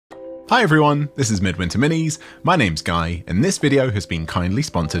Hi everyone, this is Midwinter Minis, my name's Guy, and this video has been kindly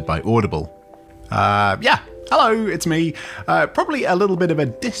sponsored by Audible. Hello, it's me. Probably a little bit of a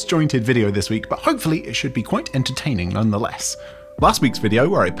disjointed video this week, but hopefully it should be quite entertaining nonetheless. Last week's video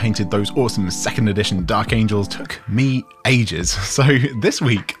where I painted those awesome 2nd edition Dark Angels took me ages, so this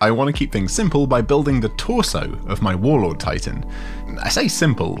week I want to keep things simple by building the torso of my Warlord Titan. I say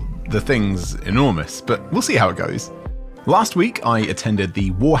simple, the thing's enormous, but we'll see how it goes. Last week I attended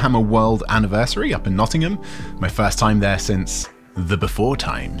the Warhammer World Anniversary up in Nottingham, my first time there since the before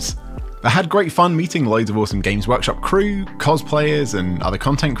times. I had great fun meeting loads of awesome Games Workshop crew, cosplayers and other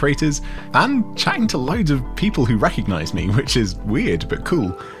content creators, and chatting to loads of people who recognise me, which is weird but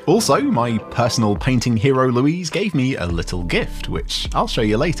cool. Also, my personal painting hero Louise gave me a little gift, which I'll show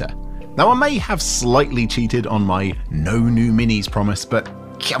you later. Now I may have slightly cheated on my no new minis promise, but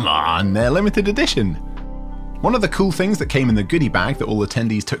come on, they're limited edition. One of the cool things that came in the goodie bag that all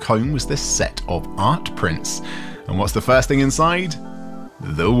attendees took home was this set of art prints. And what's the first thing inside?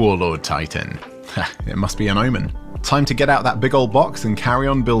 The Warlord Titan. It must be an omen. Time to get out that big old box and carry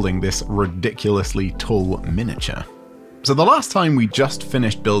on building this ridiculously tall miniature. So the last time we just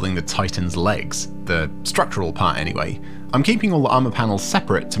finished building the Titan's legs, the structural part anyway. I'm keeping all the armor panels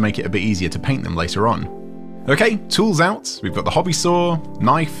separate to make it a bit easier to paint them later on. Okay, tools out, we've got the hobby saw,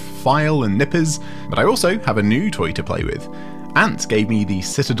 knife, file and nippers, but I also have a new toy to play with. Ant gave me the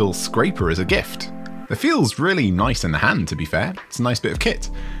Citadel Scraper as a gift. It feels really nice in the hand, to be fair. It's a nice bit of kit,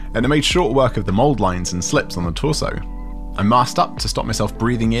 and it made short work of the mould lines and slips on the torso. I masked up to stop myself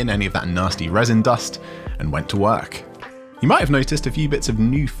breathing in any of that nasty resin dust, and went to work. You might have noticed a few bits of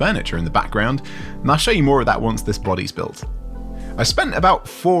new furniture in the background, and I'll show you more of that once this body's built. I spent about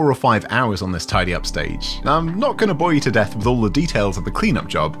 4 or 5 hours on this tidy up stage. I'm not going to bore you to death with all the details of the cleanup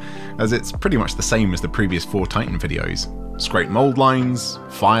job, as it's pretty much the same as the previous 4 Titan videos. Scrape mould lines,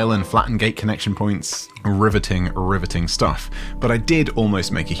 file and flatten gate connection points, riveting stuff, but I did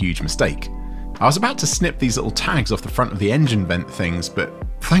almost make a huge mistake. I was about to snip these little tags off the front of the engine vent things, but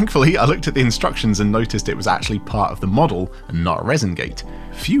thankfully I looked at the instructions and noticed it was actually part of the model and not a resin gate.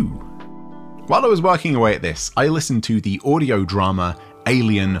 Phew. While I was working away at this, I listened to the audio drama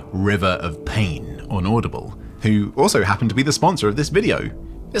Alien River of Pain on Audible, who also happened to be the sponsor of this video.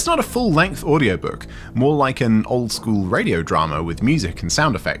 It's not a full-length audiobook, more like an old-school radio drama with music and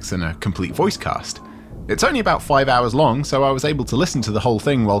sound effects and a complete voice cast. It's only about 5 hours long, so I was able to listen to the whole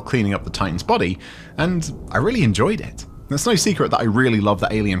thing while cleaning up the Titan's body, and I really enjoyed it. It's no secret that I really love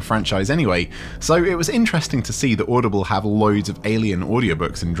the Alien franchise anyway, so it was interesting to see that Audible have loads of Alien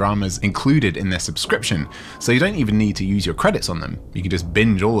audiobooks and dramas included in their subscription, so you don't even need to use your credits on them. You can just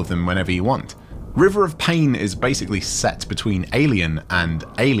binge all of them whenever you want. River of Pain is basically set between Alien and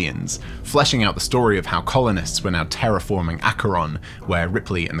Aliens, fleshing out the story of how colonists were now terraforming Acheron, where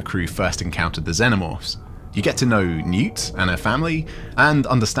Ripley and the crew first encountered the Xenomorphs. You get to know Newt and her family, and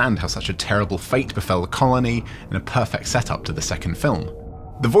understand how such a terrible fate befell the colony in a perfect setup to the second film.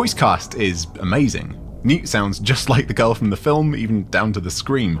 The voice cast is amazing. Newt sounds just like the girl from the film, even down to the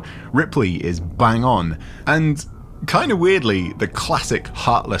scream. Ripley is bang on, and kind of weirdly, the classic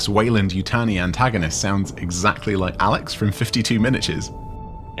heartless Weyland-Yutani antagonist sounds exactly like Alex from 52 Miniatures.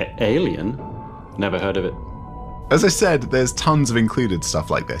 Alien? Never heard of it. As I said, there's tons of included stuff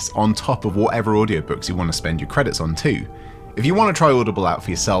like this, on top of whatever audiobooks you want to spend your credits on too. If you want to try Audible out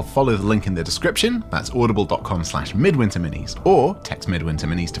for yourself, follow the link in the description, that's audible.com/midwinterminis, or text Midwinter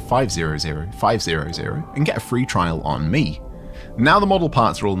Minis to 500-500 and get a free trial on me. Now the model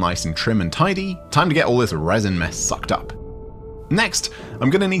parts are all nice and trim and tidy, time to get all this resin mess sucked up. Next, I'm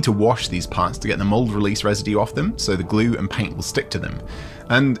going to need to wash these parts to get the mold release residue off them so the glue and paint will stick to them.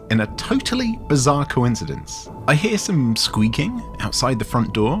 And in a totally bizarre coincidence, I hear some squeaking outside the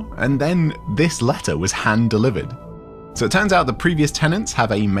front door, and then this letter was hand delivered. So it turns out the previous tenants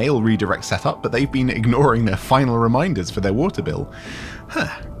have a mail redirect set up, but they've been ignoring their final reminders for their water bill.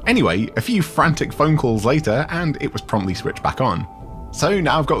 Anyway, a few frantic phone calls later, and it was promptly switched back on. So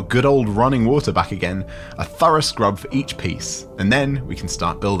now I've got good old running water back again, a thorough scrub for each piece, and then we can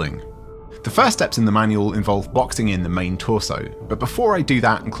start building. The first steps in the manual involve boxing in the main torso, but before I do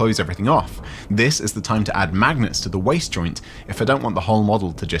that and close everything off, this is the time to add magnets to the waist joint if I don't want the whole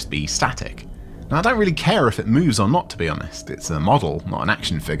model to just be static. Now I don't really care if it moves or not, to be honest, it's a model, not an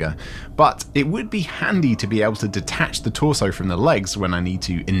action figure, but it would be handy to be able to detach the torso from the legs when I need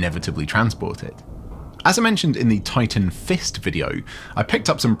to inevitably transport it. As I mentioned in the Titan Fist video, I picked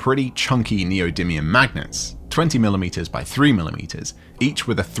up some pretty chunky neodymium magnets, 20mm by 3mm, each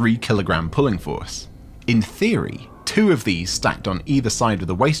with a 3 kg pulling force. In theory, 2 of these stacked on either side of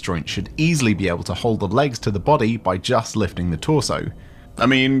the waist joint should easily be able to hold the legs to the body by just lifting the torso. I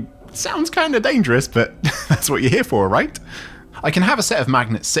mean, Sounds kind of dangerous, but that's what you're here for, right? I can have a set of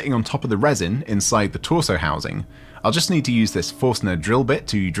magnets sitting on top of the resin inside the torso housing. I'll just need to use this Forstner drill bit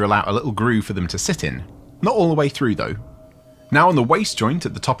to drill out a little groove for them to sit in. Not all the way through though. Now on the waist joint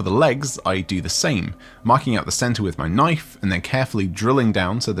at the top of the legs, I do the same, marking out the centre with my knife and then carefully drilling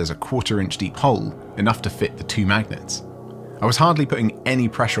down so there's a 1/4 inch deep hole, enough to fit the 2 magnets. I was hardly putting any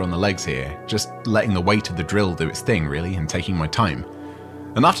pressure on the legs here, just letting the weight of the drill do its thing really and taking my time.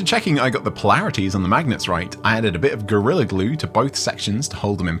 And after checking I got the polarities on the magnets right, I added a bit of Gorilla Glue to both sections to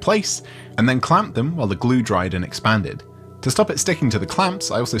hold them in place, and then clamped them while the glue dried and expanded. To stop it sticking to the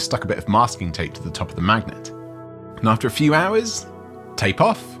clamps, I also stuck a bit of masking tape to the top of the magnet. And after a few hours, tape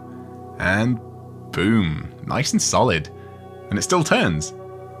off, and boom, nice and solid. And it still turns.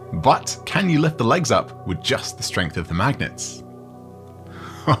 But can you lift the legs up with just the strength of the magnets?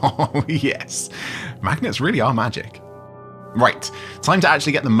 Oh yes, magnets really are magic. Right, time to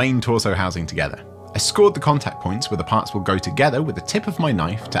actually get the main torso housing together. I scored the contact points where the parts will go together with the tip of my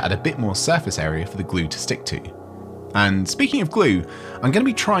knife to add a bit more surface area for the glue to stick to. And speaking of glue, I'm going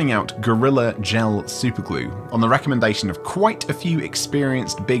to be trying out Gorilla Gel Superglue on the recommendation of quite a few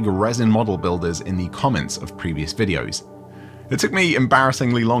experienced big resin model builders in the comments of previous videos. It took me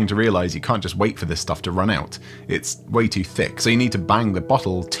embarrassingly long to realise you can't just wait for this stuff to run out. It's way too thick, so you need to bang the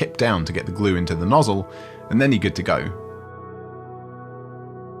bottle tip down to get the glue into the nozzle, and then you're good to go.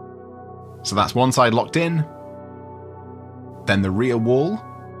 So that's one side locked in, then the rear wall,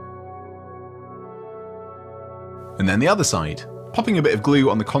 and then the other side, popping a bit of glue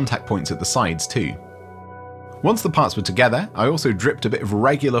on the contact points at the sides too. Once the parts were together, I also dripped a bit of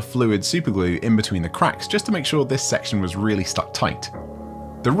regular fluid superglue in between the cracks just to make sure this section was really stuck tight.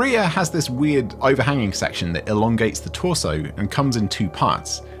 The rear has this weird overhanging section that elongates the torso and comes in 2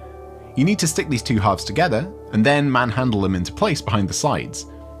 parts. You need to stick these 2 halves together and then manhandle them into place behind the sides.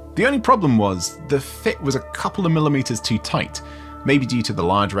 The only problem was the fit was a couple of millimeters too tight, maybe due to the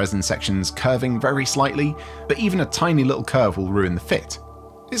large resin sections curving very slightly, but even a tiny little curve will ruin the fit.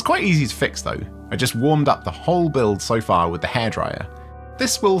 It's quite easy to fix though. I just warmed up the whole build so far with the hairdryer.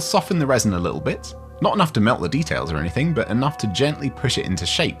 This will soften the resin a little bit, not enough to melt the details or anything, but enough to gently push it into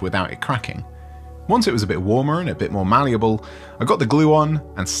shape without it cracking. Once it was a bit warmer and a bit more malleable, I got the glue on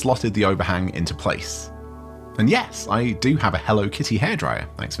and slotted the overhang into place. And yes, I do have a Hello Kitty hairdryer,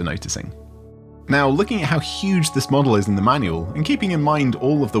 thanks for noticing. Now, looking at how huge this model is in the manual, and keeping in mind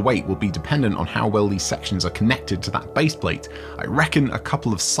all of the weight will be dependent on how well these sections are connected to that base plate, I reckon a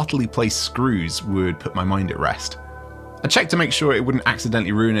couple of subtly placed screws would put my mind at rest. I checked to make sure it wouldn't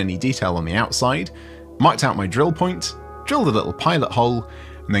accidentally ruin any detail on the outside, marked out my drill point, drilled a little pilot hole,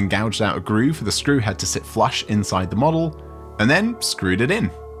 and then gouged out a groove for the screw head to sit flush inside the model, and then screwed it in.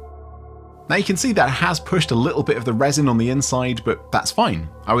 Now you can see that it has pushed a little bit of the resin on the inside, but that's fine.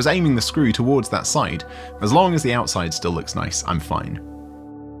 I was aiming the screw towards that side. As long as the outside still looks nice, I'm fine.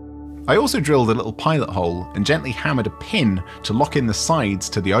 I also drilled a little pilot hole and gently hammered a pin to lock in the sides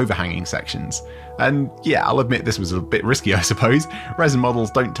to the overhanging sections. And yeah, I'll admit this was a bit risky, I suppose. Resin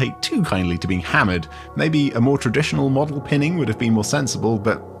models don't take too kindly to being hammered. Maybe a more traditional model pinning would have been more sensible,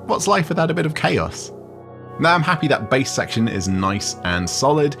 but what's life without a bit of chaos? Now I'm happy that base section is nice and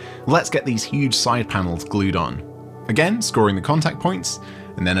solid. Let's get these huge side panels glued on. Again, scoring the contact points,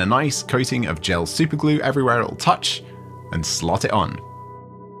 and then a nice coating of gel superglue everywhere it'll touch, and slot it on.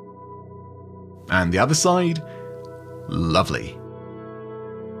 And the other side, lovely.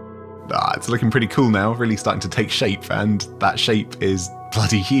 It's looking pretty cool now, really starting to take shape, and that shape is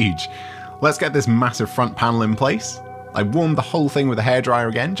bloody huge. Let's get this massive front panel in place. I warmed the whole thing with a hairdryer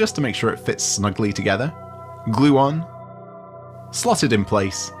again, just to make sure it fits snugly together. Glue on, slot it in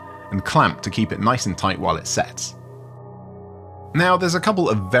place, and clamp to keep it nice and tight while it sets. Now there's a couple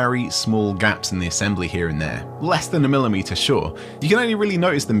of very small gaps in the assembly here and there, less than a millimeter sure. You can only really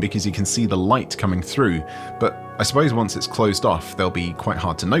notice them because you can see the light coming through, but I suppose once it's closed off they'll be quite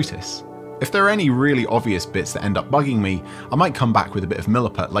hard to notice. If there are any really obvious bits that end up bugging me, I might come back with a bit of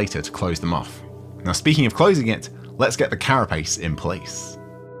milliput later to close them off. Now speaking of closing it, let's get the carapace in place.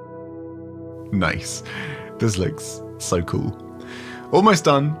 Nice. This looks so cool. Almost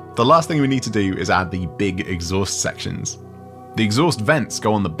done. The last thing we need to do is add the big exhaust sections. The exhaust vents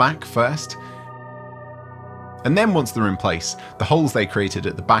go on the back first, and then once they're in place, the holes they created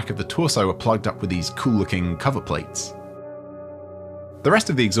at the back of the torso are plugged up with these cool looking cover plates. The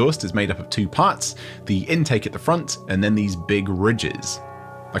rest of the exhaust is made up of 2 parts, the intake at the front and then these big ridges.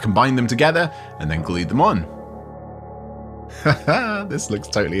 I combined them together and then glued them on. This looks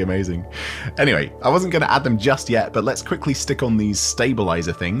totally amazing. Anyway, I wasn't going to add them just yet, but let's quickly stick on these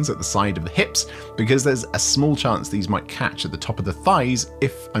stabilizer things at the side of the hips, because there's a small chance these might catch at the top of the thighs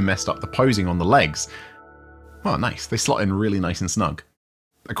if I messed up the posing on the legs. Oh, nice. They slot in really nice and snug.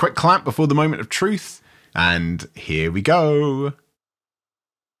 A quick clamp before the moment of truth, and here we go.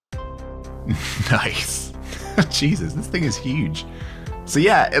 Nice. Jesus, this thing is huge. So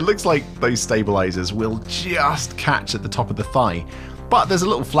yeah, it looks like those stabilizers will just catch at the top of the thigh, but there's a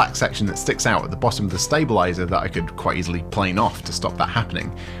little flat section that sticks out at the bottom of the stabilizer that I could quite easily plane off to stop that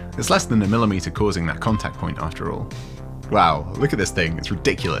happening. It's less than a millimeter causing that contact point after all. Wow, look at this thing, it's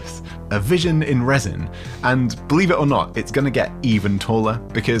ridiculous. A vision in resin, and believe it or not, it's going to get even taller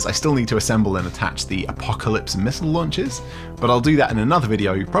because I still need to assemble and attach the Apocalypse missile launchers, but I'll do that in another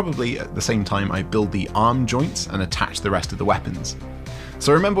video, probably at the same time I build the arm joints and attach the rest of the weapons.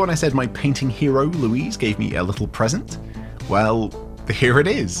 So remember when I said my painting hero Louise gave me a little present? Well, here it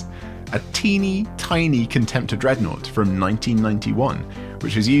is. A teeny tiny Contemptor Dreadnought from 1991,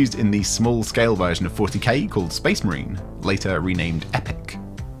 which was used in the small scale version of 40k called Space Marine, later renamed Epic.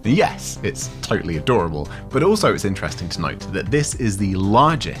 Yes, it's totally adorable, but also it's interesting to note that this is the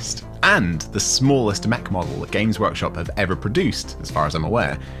largest and the smallest mech model that Games Workshop have ever produced, as far as I'm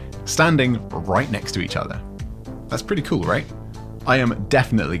aware, standing right next to each other. That's pretty cool, right? I am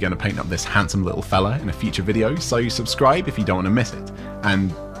definitely going to paint up this handsome little fella in a future video, so subscribe if you don't want to miss it. And,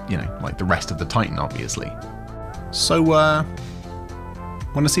 you know, like the rest of the Titan, obviously. So, want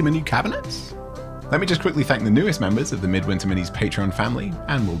to see my new cabinets? Let me just quickly thank the newest members of the Midwinter Minis Patreon family,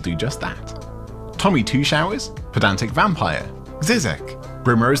 and we'll do just that. Tommy Two Showers, Pedantic Vampire, Zizek,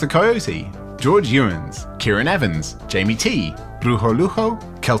 Brimrose the Coyote, George Ewans, Kieran Evans, Jamie T, Brujo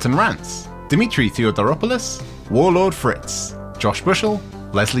Lujo, Kelton Rance, Dimitri Theodoropoulos, Warlord Fritz, Josh Bushell,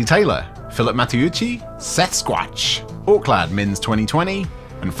 Leslie Taylor, Philip Matiucci, Seth Squatch, Orklad Mins 2020,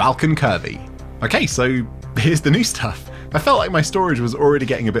 and Falcon Kirby. Okay, so here's the new stuff. I felt like my storage was already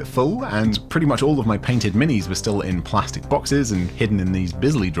getting a bit full, and pretty much all of my painted minis were still in plastic boxes and hidden in these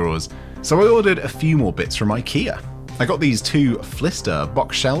Bisley drawers, so I ordered a few more bits from IKEA. I got these two Flister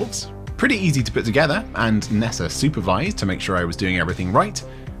box shelves, pretty easy to put together, and Nessa supervised to make sure I was doing everything right,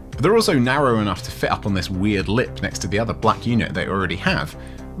 but they're also narrow enough to fit up on this weird lip next to the other black unit they already have.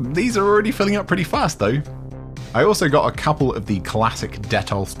 These are already filling up pretty fast though. I also got a couple of the classic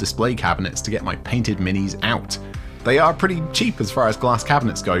Detolf display cabinets to get my painted minis out. They are pretty cheap as far as glass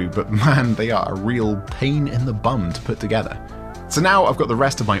cabinets go, but man, they are a real pain in the bum to put together. So now I've got the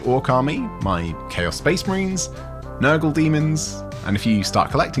rest of my Orc army, my Chaos Space Marines, Nurgle Demons, and a few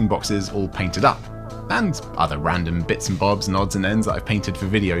Start Collecting boxes all painted up. And other random bits and bobs and odds and ends that I've painted for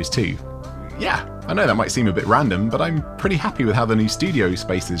videos too. Yeah, I know that might seem a bit random, but I'm pretty happy with how the new studio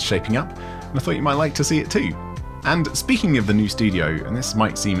space is shaping up, and I thought you might like to see it too. And speaking of the new studio, and this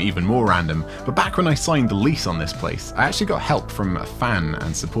might seem even more random, but back when I signed the lease on this place, I actually got help from a fan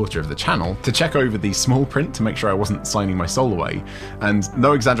and supporter of the channel to check over the small print to make sure I wasn't signing my soul away. And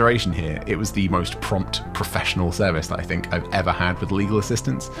no exaggeration here, it was the most prompt, professional service that I think I've ever had with legal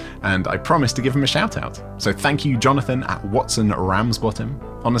assistance, and I promised to give him a shout out. So thank you, Jonathan at Watson Ramsbottom.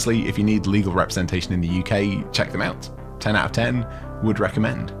 Honestly, if you need legal representation in the UK, check them out. 10 out of 10, would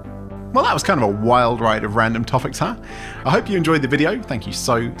recommend. Well, that was kind of a wild ride of random topics, huh? I hope you enjoyed the video. Thank you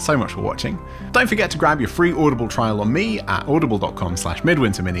so much for watching. Don't forget to grab your free Audible trial on me at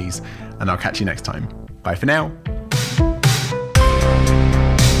audible.com/midwinterminis, and I'll catch you next time. Bye for now.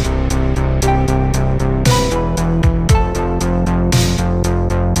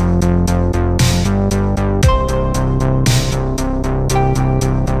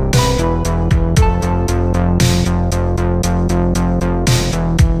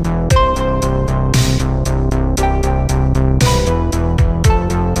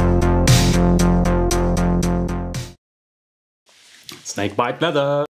 Snakebite leather.